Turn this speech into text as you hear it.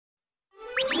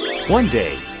One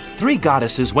day, 3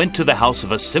 goddesses went to the house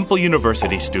of a simple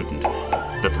university student.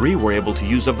 The 3 were able to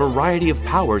use a variety of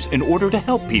powers in order to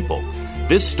help people.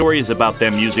 This story is about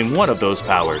them using one of those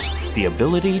powers, the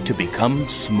ability to become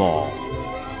small.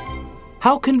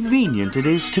 How convenient it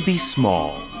is to be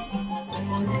small.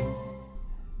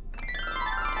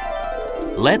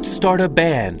 Let's start a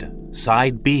band,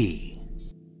 side B.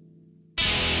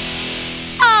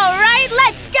 All right,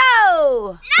 let's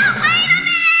go! No, wait a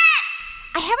minute!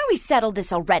 Haven't we settled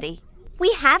this already?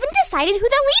 We haven't decided who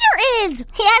the leader is.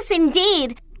 Yes,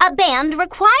 indeed. A band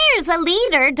requires a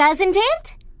leader, doesn't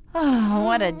it? Oh,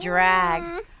 what a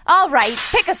drag. All right,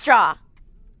 pick a straw.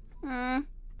 Hey,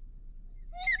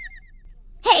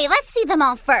 let's see them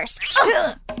all first.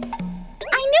 I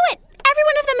knew it. Every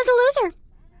one of them is a loser.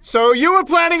 So you were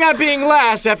planning on being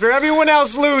last after everyone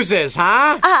else loses,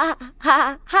 huh? I've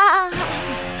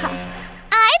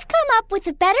come up with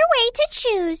a better way to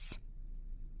choose.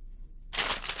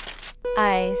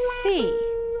 I see.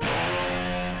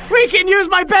 We can use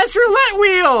my best roulette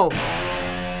wheel!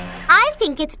 I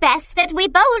think it's best that we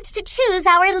vote to choose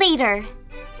our leader.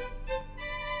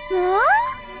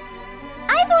 Huh?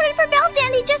 I voted for Bell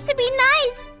Dandy just to be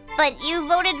nice. But you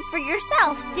voted for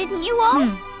yourself, didn't you all?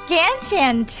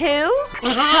 Gan-Chan too?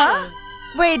 Huh?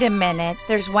 Wait a minute.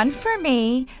 There's one for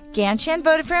me. Gan-Chan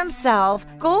voted for himself.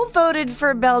 Gold voted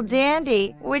for Bell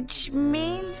Dandy, which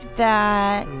means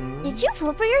that... Did you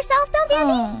vote for yourself, Bell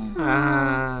Dandy?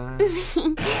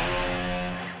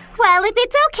 Well, if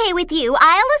it's okay with you,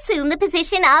 I'll assume the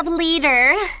position of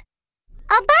leader.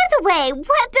 By the way,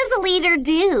 what does a leader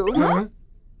do?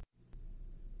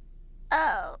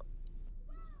 Oh.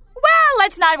 Well,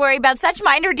 let's not worry about such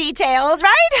minor details,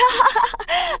 right?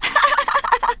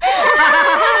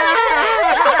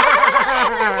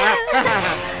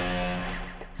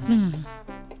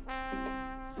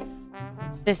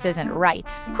 This isn't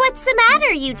right. What's the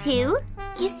matter, you two?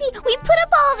 You see, we put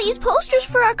up all these posters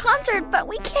for our concert, but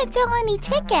we can't sell any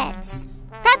tickets.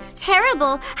 That's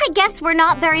terrible. I guess we're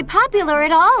not very popular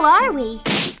at all, are we?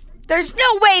 There's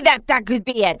no way that could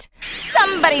be it.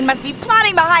 Somebody must be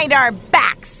plotting behind our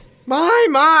backs.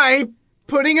 My.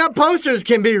 Putting up posters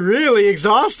can be really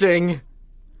exhausting.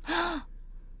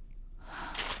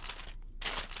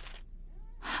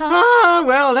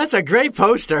 Well, that's a great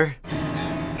poster.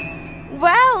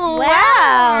 Well.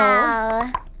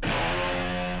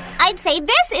 I'd say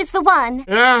this is the one.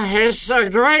 It's a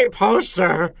great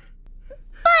poster.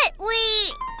 But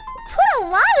we put a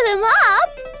lot of them up.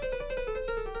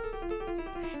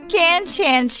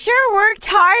 Gan-Chan sure worked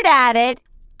hard at it.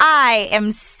 I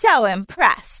am so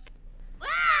impressed.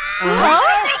 Huh?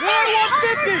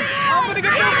 150! I'm gonna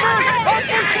get there first! I'm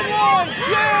first in line!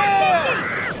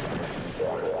 Yeah!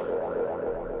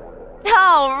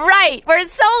 All right, we're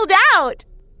sold out.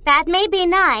 That may be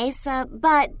nice,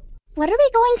 but what are we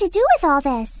going to do with all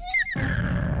this?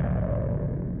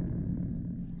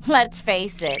 Let's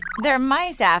face it, they're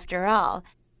mice after all.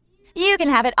 You can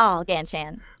have it all,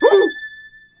 Gan-Chan.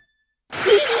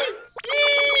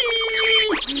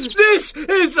 This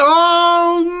is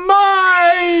all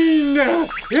mine!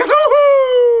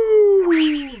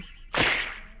 Yahoo!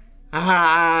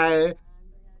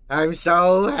 I'm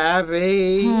so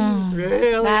happy.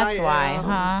 Really, That's why,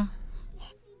 huh?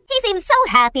 He seems so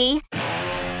happy.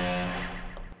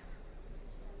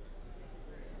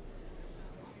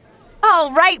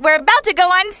 All right, we're about to go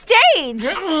on stage.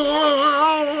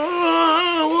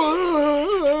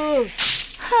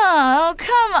 Oh,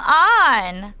 come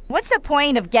on. What's the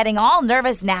point of getting all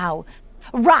nervous now?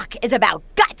 Rock is about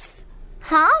guts.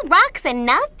 Huh? Rocks and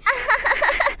nuts?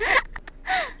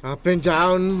 Up and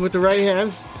down with the right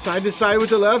hand, side to side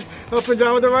with the left. Up and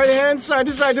down with the right hand, side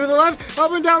to side with the left.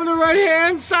 Up and down with the right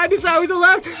hand, side to side with the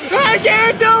left. I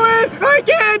can't do it! I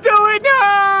can't do it!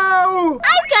 No!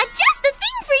 I've got just the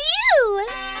thing for you!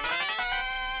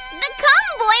 The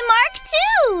Comboy Mark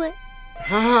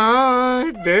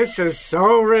II! This is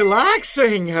so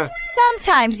relaxing.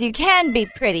 Sometimes you can be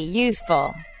pretty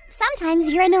useful.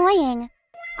 Sometimes you're annoying.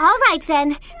 All right,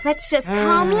 then. Let's just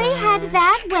calmly head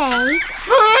that way.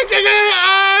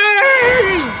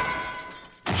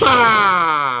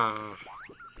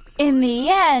 In the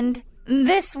end,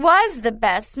 this was the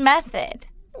best method.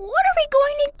 What are we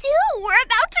going to do? We're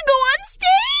about to go on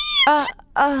stage!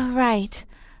 Right.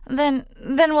 Then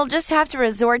we'll just have to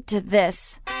resort to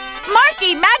this.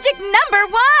 Marky magic number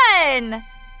 1!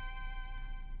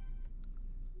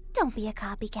 Don't be a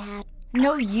copycat.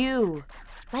 No, you.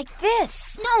 Like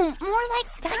this. No, more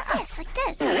like this, like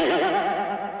this. What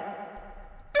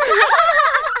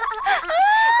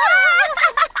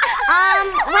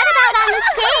about on the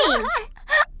stage?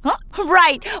 Huh?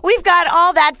 Right, we've got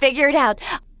all that figured out.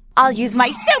 I'll use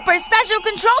my super special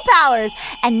control powers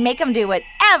and make them do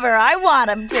whatever I want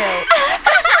them to.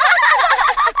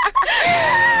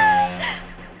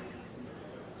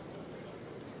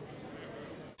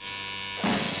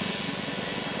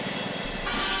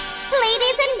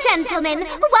 Ladies and gentlemen,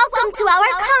 welcome to our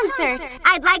concert.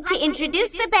 I'd like to introduce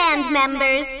the band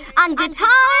members. On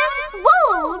guitars,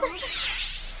 Wold.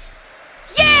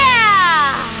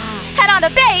 Yeah! And on the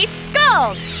bass,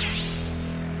 Skulls.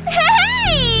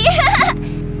 Hey!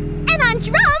 And on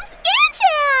drums,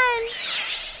 Gan-Chan.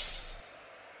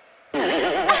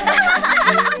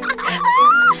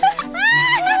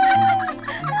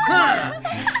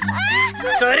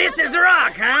 So this is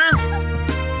rock, huh?